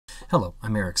Hello,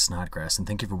 I'm Eric Snodgrass, and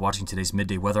thank you for watching today's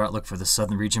midday weather outlook for the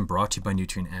southern region brought to you by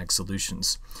Nutrien Ag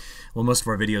Solutions. Well, most of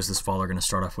our videos this fall are going to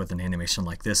start off with an animation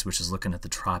like this, which is looking at the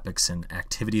tropics and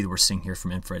activity that we're seeing here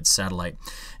from infrared satellite.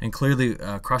 And clearly,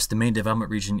 across the main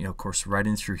development region, of course, right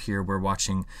in through here, we're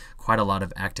watching quite a lot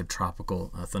of active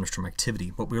tropical thunderstorm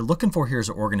activity. What we're looking for here is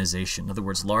organization. In other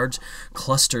words, large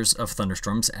clusters of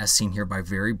thunderstorms, as seen here by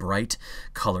very bright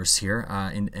colors here,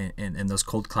 and those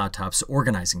cold cloud tops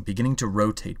organizing, beginning to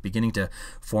rotate, beginning to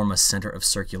form a center of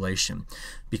circulation.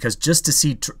 Because just to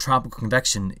see tropical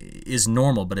convection is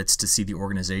normal, but it's to see the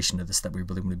organization of this that we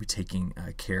really want to be taking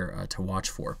care to watch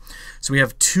for. So we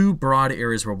have two broad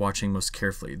areas we're watching most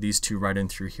carefully, these two right in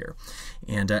through here.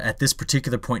 And at this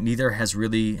particular point, neither has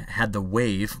really had the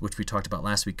wave, which we talked about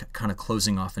last week, kind of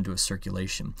closing off into a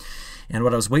circulation. And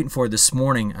what I was waiting for this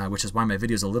morning, which is why my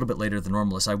video is a little bit later than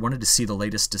normal, is I wanted to see the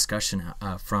latest discussion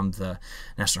from the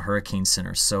National Hurricane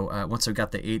Center. So once I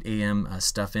got the 8 a.m.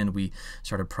 Stuff in, we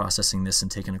started processing this and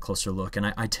taking a closer look. And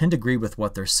I tend to agree with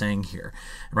what they're saying here.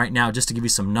 Right now, just to give you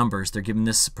some numbers, they're giving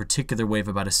this particular wave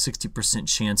about a 60%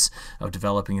 chance of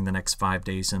developing in the next 5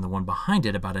 days, and the one behind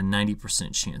it about a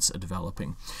 90% chance of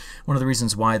developing. One of the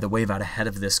reasons why the wave out ahead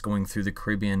of this going through the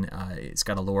Caribbean, it's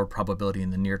got a lower probability in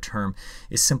the near term,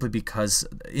 is simply because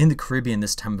in the Caribbean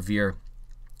this time of year,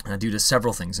 due to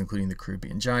several things, including the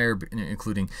Caribbean gyre,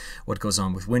 including what goes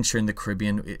on with wind shear in the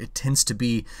Caribbean, it tends to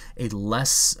be a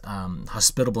less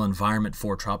hospitable environment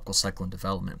for tropical cyclone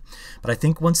development. But I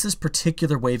think once this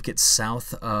particular wave gets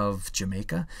south of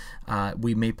Jamaica,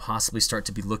 we may possibly start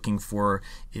to be looking for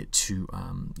it to,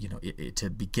 to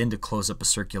begin to close up a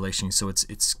circulation. So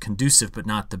it's conducive, but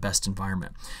not the best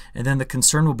environment. And then the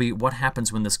concern will be what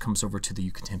happens when this comes over to the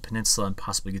Yucatan Peninsula and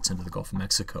possibly gets into the Gulf of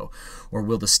Mexico, or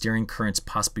will the steering currents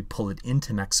possibly pull it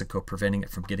into Mexico, preventing it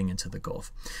from getting into the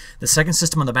Gulf. The second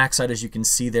system on the backside, as you can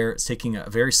see there, is taking a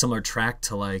very similar track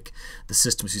to like the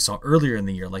systems we saw earlier in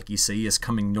the year, like Isaias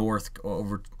coming north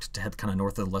over to head kind of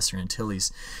north of the Lesser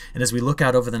Antilles. And as we look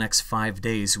out over the next 5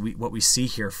 days, what we see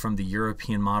here from the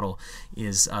European model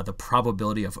is the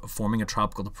probability of forming a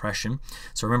tropical depression.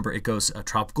 So remember, it goes a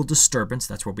tropical disturbance,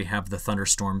 that's where we have the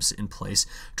thunderstorms in place.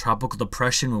 Tropical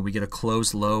depression, when we get a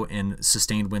closed low and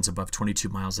sustained winds above 22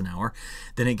 miles an hour.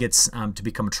 Then it gets to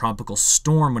become a tropical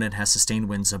storm when it has sustained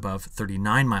winds above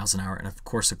 39 miles an hour, and of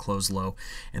course a closed low.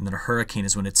 And then a hurricane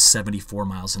is when it's 74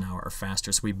 miles an hour or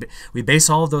faster. So we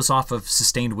base all of those off of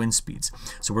sustained wind speeds.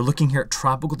 So we're looking here at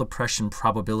tropical depression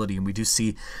probability, and we do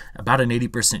see about an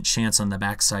 80% chance on the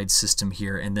backside system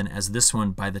here. And then as this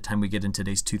one, by the time we get into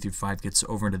days 2 through 5, gets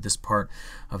over into this part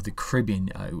of the Caribbean,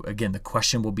 again, the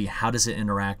question will be how does it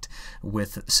interact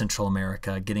with Central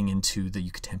America getting into the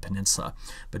Yucatan Peninsula.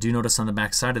 But do notice on the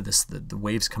back side of this, the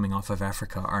waves coming off of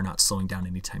Africa are not slowing down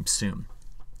anytime soon.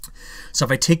 So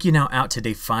if I take you now out to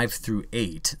day 5 through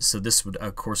 8, so this would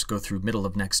of course go through middle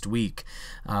of next week,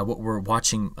 what we're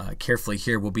watching carefully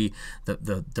here will be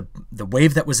the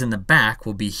wave that was in the back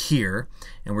will be here,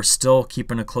 and we're still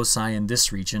keeping a close eye in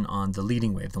this region on the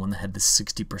leading wave, the one that had the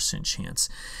 60% chance.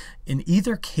 In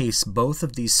either case, both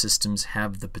of these systems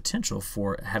have the potential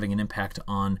for having an impact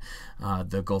on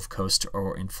the Gulf Coast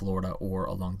or in Florida or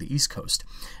along the East Coast.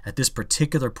 At this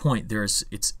particular point,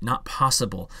 it's not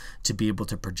possible to be able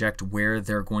to project where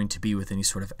they're going to be with any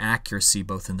sort of accuracy,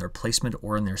 both in their placement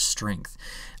or in their strength.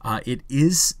 It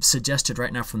is suggested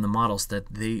right now from the models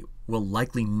that they will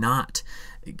likely not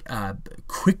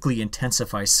quickly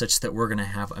intensify such that we're going to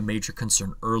have a major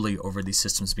concern early over these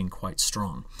systems being quite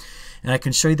strong. And I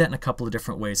can show you that in a couple of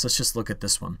different ways. Let's just look at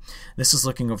this one. This is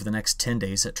looking over the next 10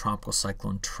 days at tropical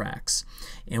cyclone tracks.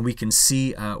 And we can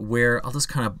see where, I'll just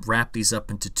kind of wrap these up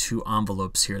into two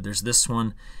envelopes here. There's this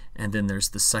one, and then there's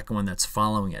the second one that's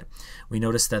following it. We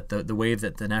notice that the wave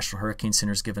that the National Hurricane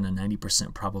Center is given a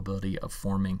 90% probability of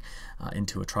forming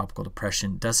into a tropical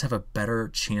depression does have a better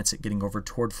chance at getting over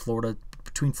toward Florida,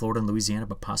 between Florida and Louisiana,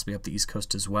 but possibly up the East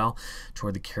Coast as well,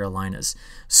 toward the Carolinas.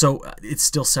 So it's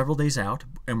still several days out,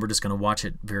 and we're just going to watch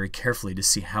it very carefully to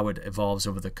see how it evolves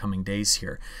over the coming days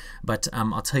here. But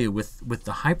I'll tell you, with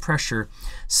the high pressure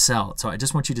cell, so I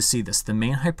just want you to see this. The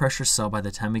main high pressure cell, by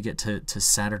the time we get to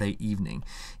Saturday evening,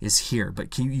 is here.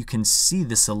 But you can see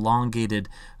this elongated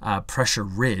pressure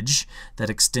ridge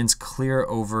that extends clear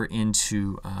over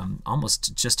into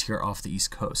almost just here off the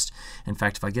East Coast. In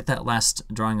fact, if I get that last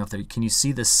drawing up there, can you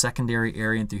see this secondary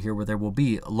area through here where there will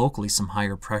be locally some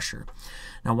higher pressure?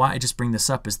 Now, why I just bring this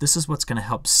up is this is what's going to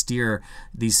help steer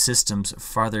these systems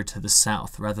farther to the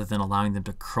south rather than allowing them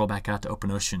to curl back out to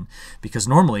open ocean. Because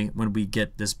normally when we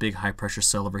get this big high pressure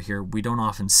cell over here, we don't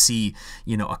often see,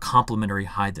 a complementary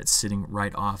high that's sitting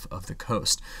right off of the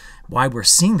coast. Why we're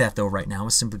seeing that though right now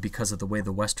is simply because of the way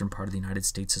the western part of the United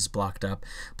States is blocked up,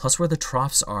 plus where the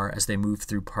troughs are as they move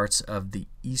through parts of the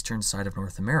eastern side of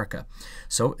North America.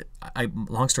 So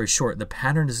long story short, the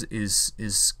pattern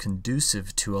is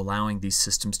conducive to allowing these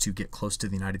systems to get close to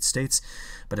the United States,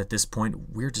 but at this point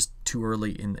we're just too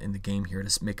early in the game here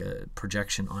to make a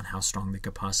projection on how strong they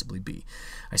could possibly be.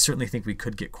 I certainly think we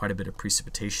could get quite a bit of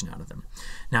precipitation out of them.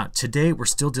 Now today we're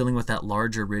still dealing with that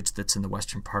larger ridge that's in the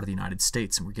western part of the United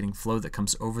States, and we're getting flow that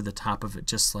comes over the top of it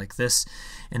just like this.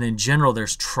 And in general,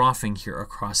 there's troughing here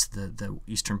across the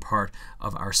eastern part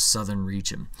of our southern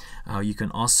region. You can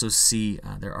also see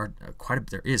there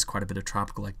is quite a bit of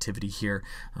tropical activity here.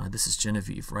 This is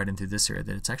Genevieve right in through this area,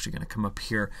 that it's actually going to come up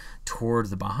here toward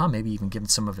the Baja, maybe even giving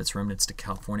some of its remnants to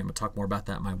California. I'm going to talk more about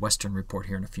that in my western report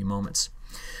here in a few moments.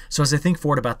 So as I think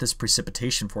forward about this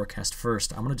precipitation forecast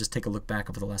first, I'm going to just take a look back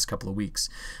over the last couple of weeks.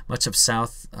 Much of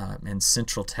south and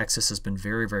central Texas has been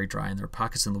very, very dry, and there are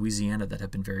pockets in Louisiana that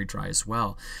have been very dry as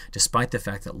well, despite the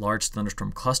fact that large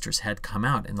thunderstorm clusters had come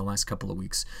out in the last couple of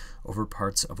weeks over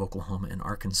parts of Oklahoma and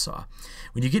Arkansas.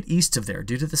 When you get east of there,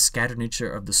 due to the scattered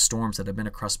nature of the storms that have been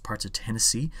across parts of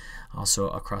Tennessee, also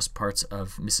across parts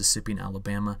of Mississippi and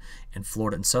Alabama and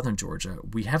Florida and southern Georgia,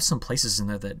 we have some places in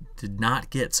there that did not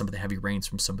get some of the heavy rains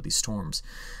from some of these storms.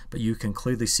 But you can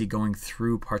clearly see going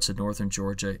through parts of northern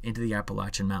Georgia into the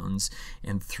Appalachian Mountains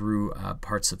and through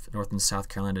parts of North and South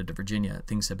Carolina to Virginia,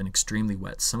 things have been extremely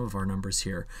wet. Some of our numbers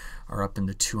here are up in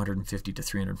the 250 to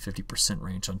 350%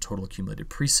 range on total accumulated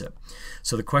precip.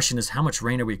 So the question is, how much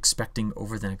rain are we expecting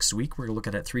over the next week? We're going to look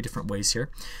at it 3 different ways here.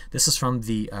 This is from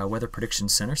the Weather Prediction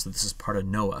Center, so this is part of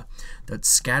NOAA. That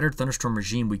scattered thunderstorm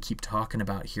regime we keep talking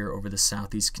about here over the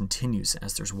southeast continues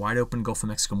as there's wide open Gulf of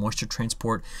Mexico moisture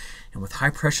transport, and with high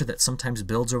pressure that sometimes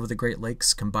builds over the Great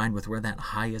Lakes combined with where that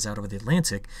high is out over the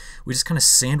Atlantic, we just kind of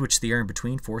sandwich the air in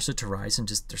between, force it to rise, and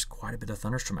just there's quite a bit of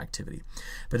thunderstorm activity.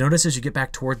 But notice as you get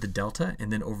back toward the Delta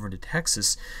and then over into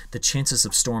Texas, the chances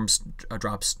of storms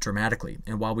drops dramatically.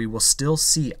 And while we will still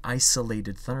see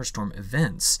isolated thunderstorm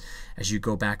events as you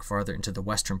go back farther into the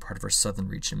western part of our southern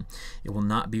region, it will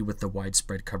not be with the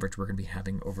widespread coverage we're going to be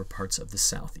having over parts of the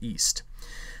southeast.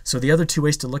 So the other 2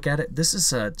 ways to look at it, this is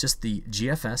just the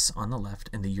GFS on the left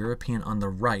and the European on the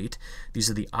right. These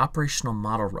are the operational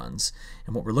model runs.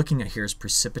 And what we're looking at here is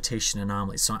precipitation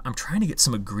anomalies. So I'm trying to get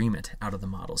some agreement out of the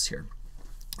models here.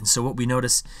 And so what we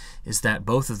notice is that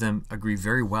both of them agree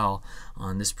very well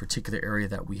on this particular area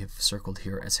that we have circled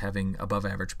here as having above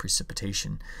average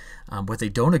precipitation. What they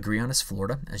don't agree on is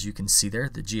Florida. As you can see there,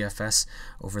 the GFS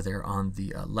over there on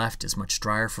the left is much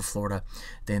drier for Florida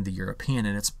than the European,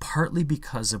 and it's partly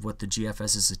because of what the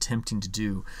GFS is attempting to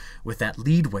do with that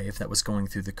lead wave that was going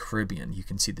through the Caribbean. You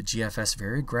can see the GFS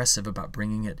very aggressive about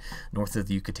bringing it north of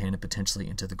the Yucatan and potentially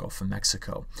into the Gulf of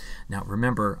Mexico. Now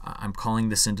remember, I'm calling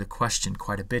this into question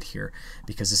quite a bit here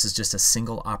because this is just a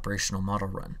single operational model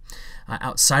run.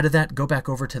 Outside of that, go back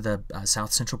over to the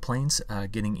south central plains,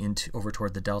 getting into over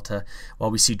toward the Delta.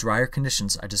 While we see drier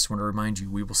conditions, I just want to remind you,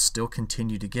 we will still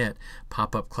continue to get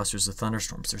pop-up clusters of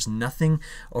thunderstorms. There's nothing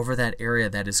over that area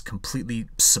that is completely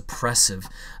suppressive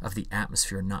of the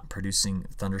atmosphere not producing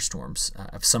thunderstorms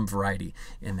of some variety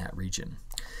in that region.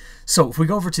 So if we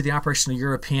go over to the operational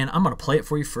European, I'm going to play it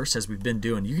for you first as we've been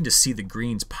doing. You can just see the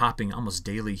greens popping almost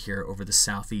daily here over the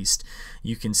southeast.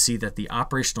 You can see that the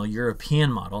operational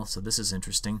European model, so this is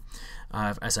interesting,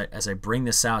 as I bring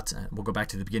this out, we'll go back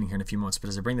to the beginning here in a few moments, but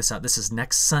as I bring this out, this is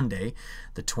next Sunday,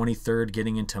 the 23rd,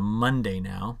 getting into Monday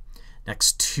now,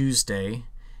 next Tuesday,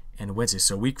 and Wednesday,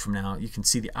 so a week from now. You can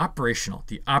see the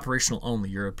operational only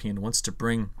European wants to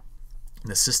bring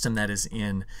the system that is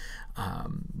in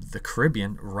the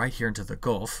Caribbean right here into the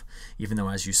Gulf, even though,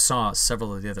 as you saw,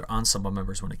 several of the other ensemble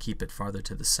members want to keep it farther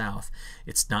to the south.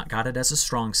 It's not got it as a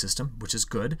strong system, which is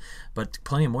good, but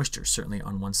plenty of moisture certainly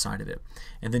on one side of it.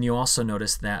 And then you also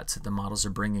notice that the models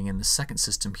are bringing in the second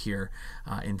system here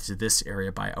into this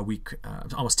area by a week,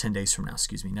 almost 10 days from now,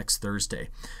 excuse me, next Thursday,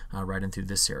 right in through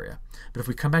this area. But if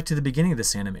we come back to the beginning of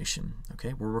this animation,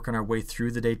 okay, we're working our way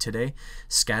through the day today,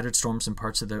 scattered storms in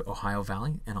parts of the Ohio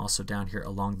Valley and also down here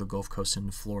along the Gulf Coast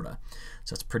in Florida.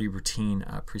 So that's pretty routine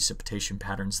precipitation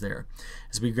patterns there.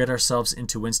 As we get ourselves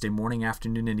into Wednesday morning,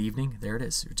 afternoon, and evening, there it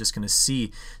is. You're just going to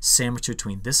see sandwiched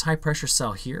between this high pressure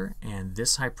cell here and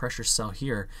this high pressure cell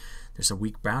here. There's a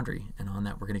weak boundary, and on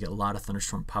that we're going to get a lot of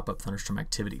thunderstorm, pop-up thunderstorm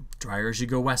activity. Drier as you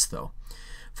go west though.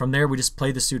 From there, we just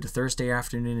play this through to Thursday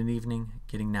afternoon and evening,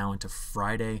 getting now into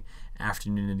Friday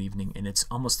afternoon and evening, and it's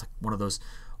almost like one of those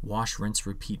wash, rinse,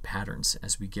 repeat patterns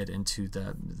as we get into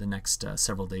the next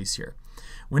several days here.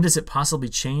 When does it possibly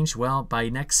change? Well, by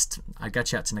I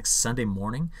got you out to next Sunday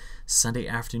morning, Sunday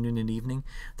afternoon and evening.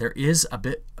 There is a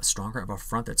bit stronger of a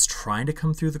front that's trying to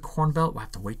come through the Corn Belt. We'll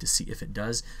have to wait to see if it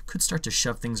does. Could start to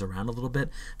shove things around a little bit,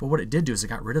 but what it did do is it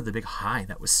got rid of the big high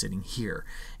that was sitting here,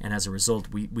 and as a result,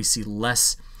 we see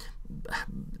less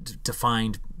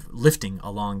defined lifting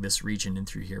along this region and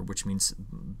through here, which means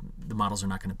the models are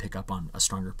not going to pick up on a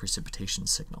stronger precipitation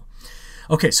signal.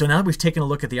 Okay, so now that we've taken a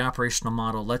look at the operational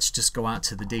model, let's just go out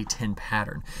to the day 10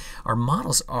 pattern. Our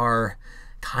models are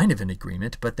kind of in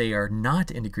agreement, but they are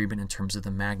not in agreement in terms of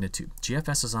the magnitude.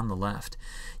 GFS is on the left.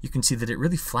 You can see that it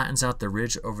really flattens out the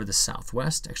ridge over the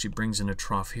southwest, actually brings in a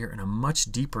trough here and a much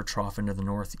deeper trough into the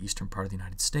northeastern part of the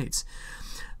United States.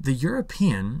 The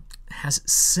European has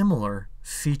similar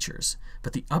features,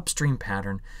 but the upstream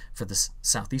pattern for the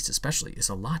southeast especially is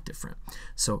a lot different.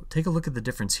 So take a look at the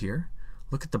difference here.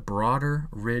 Look at the broader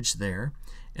ridge there,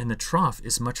 and the trough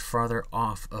is much farther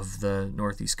off of the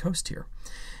northeast coast here.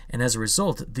 And as a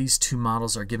result, these two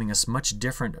models are giving us much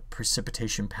different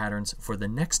precipitation patterns for the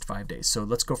next 5 days. So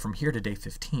let's go from here to day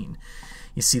 15.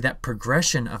 You see that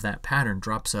progression of that pattern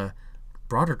drops a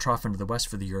broader trough into the west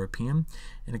for the European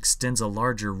and extends a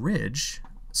larger ridge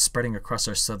spreading across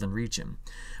our southern region,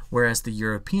 whereas the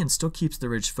European still keeps the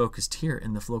ridge focused here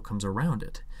and the flow comes around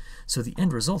it. So the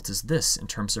end result is this in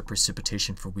terms of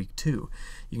precipitation for week 2.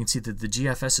 You can see that the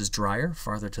GFS is drier,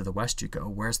 farther to the west you go,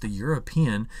 whereas the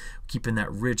European, keeping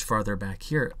that ridge farther back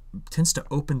here, tends to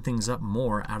open things up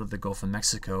more out of the Gulf of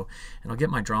Mexico. And I'll get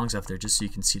my drawings up there just so you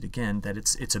can see it again, that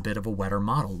it's a bit of a wetter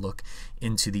model look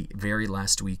into the very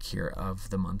last week here of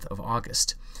the month of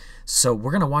August. So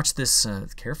we're going to watch this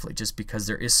carefully just because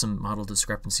there is some model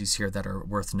discrepancies here that are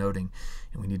worth noting,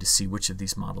 and we need to see which of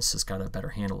these models has got a better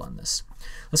handle on this.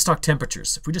 Let's talk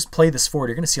temperatures. If we just play this forward,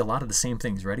 you're going to see a lot of the same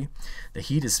things. Ready? The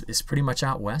heat is pretty much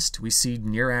out west. We see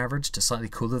near average to slightly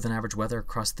cooler than average weather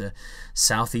across the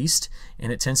southeast,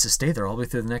 and it tends to stay there all the way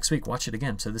through the next week. Watch it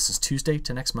again. So this is Tuesday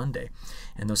to next Monday,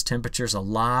 and those temperatures, a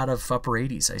lot of upper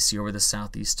 80s I see over the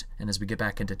southeast, and as we get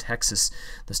back into Texas,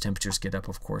 those temperatures get up,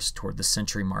 of course, toward the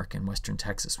century mark in western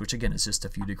Texas, which again is just a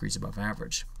few degrees above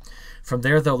average. From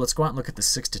there, though, let's go out and look at the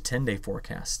 6 to 10 day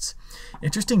forecasts.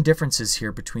 Interesting differences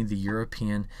here between the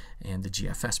European and the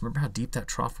GFS. Remember how deep that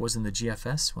trough was in the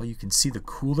GFS? Well, you can see the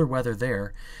cooler weather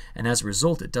there, and as a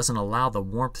result, it doesn't allow the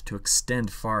warmth to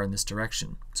extend far in this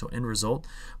direction. So end result,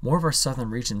 more of our southern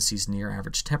region sees near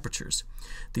average temperatures.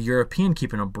 The European,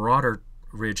 keeping a broader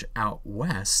ridge out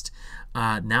west,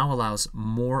 now allows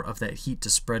more of that heat to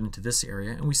spread into this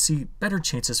area, and we see better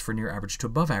chances for near average to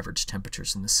above average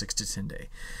temperatures in the 6 to 10 day.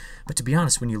 But to be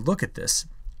honest, when you look at this,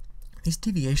 these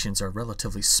deviations are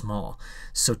relatively small.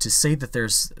 So to say that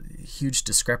there's huge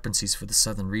discrepancies for the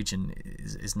southern region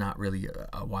is not really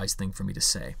a wise thing for me to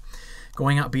say.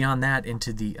 Going out beyond that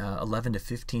into the 11 to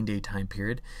 15 day time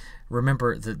period,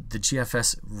 remember the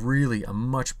GFS really a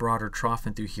much broader trough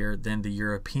in through here than the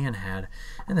European had,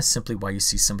 and that's simply why you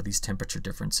see some of these temperature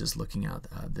differences looking out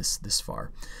this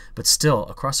far. But still,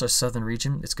 across our southern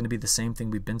region, it's going to be the same thing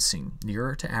we've been seeing.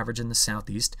 Nearer to average in the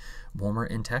southeast, warmer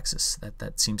in Texas.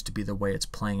 That seems to be the way it's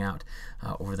playing out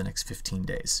over the next 15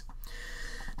 days.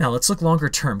 Now let's look longer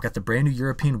term. Got the brand new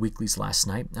European weeklies last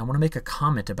night. I want to make a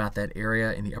comment about that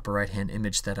area in the upper right hand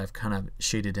image that I've kind of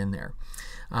shaded in there.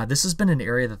 This has been an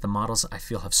area that the models I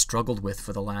feel have struggled with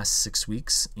for the last 6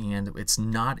 weeks, and it's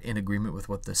not in agreement with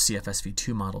what the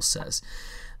CFSV2 model says.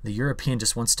 The European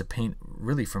just wants to paint,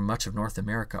 really for much of North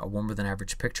America, a warmer than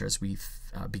average picture as we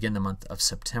begin the month of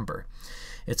September.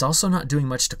 It's also not doing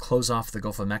much to close off the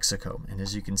Gulf of Mexico, and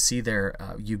as you can see there,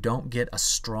 you don't get a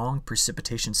strong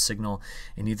precipitation signal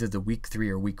in either the week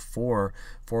 3 or week 4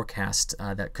 forecast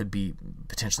that could be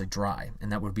potentially dry,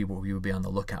 and that would be what we would be on the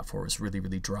lookout for, is really,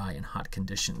 really dry and hot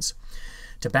conditions.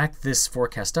 To back this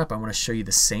forecast up, I want to show you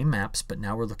the same maps, but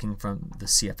now we're looking from the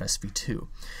CFSV2.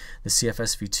 The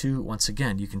CFSV2, once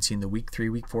again, you can see in the week 3,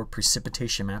 week 4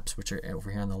 precipitation maps, which are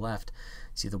over here on the left.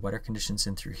 See the wetter conditions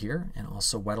in through here, and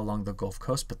also wet along the Gulf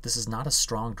Coast, but this is not a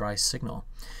strong dry signal.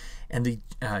 And the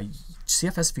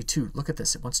CFSV2, look at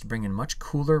this, it wants to bring in much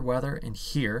cooler weather in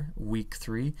here, week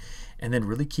 3, and then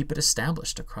really keep it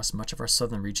established across much of our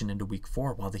southern region into week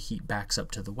 4 while the heat backs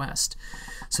up to the west.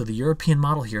 So the European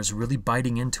model here is really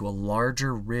biting into a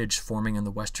larger ridge forming in the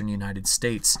western United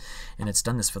States, and it's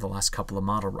done this for the last couple of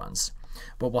model runs.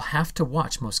 What we'll have to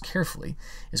watch most carefully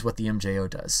is what the MJO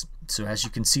does. So as you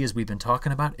can see, as we've been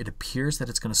talking about, it appears that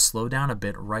it's going to slow down a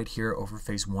bit right here over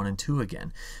phase 1 and 2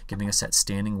 again, giving us that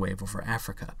standing wave over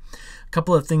Africa. A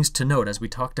couple of things to note, as we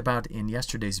talked about in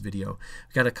yesterday's video,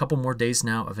 we've got a couple more days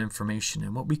now of information,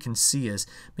 and what we can see is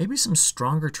maybe some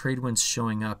stronger trade winds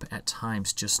showing up at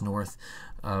times just north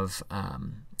of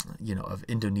of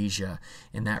Indonesia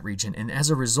in that region. And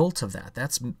as a result of that,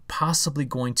 that's possibly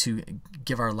going to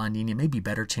give our La Nina maybe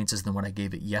better chances than what I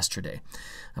gave it yesterday.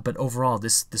 But overall,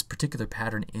 this particular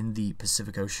pattern in the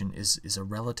Pacific Ocean is a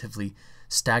relatively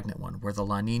stagnant one, where the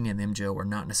La Nina and the MJO are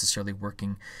not necessarily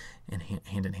working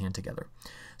hand in hand together.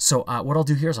 So what I'll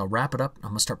do here is I'll wrap it up. I'm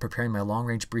going to start preparing my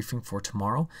long-range briefing for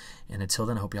tomorrow. And until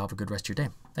then, I hope you all have a good rest of your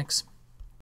day. Thanks.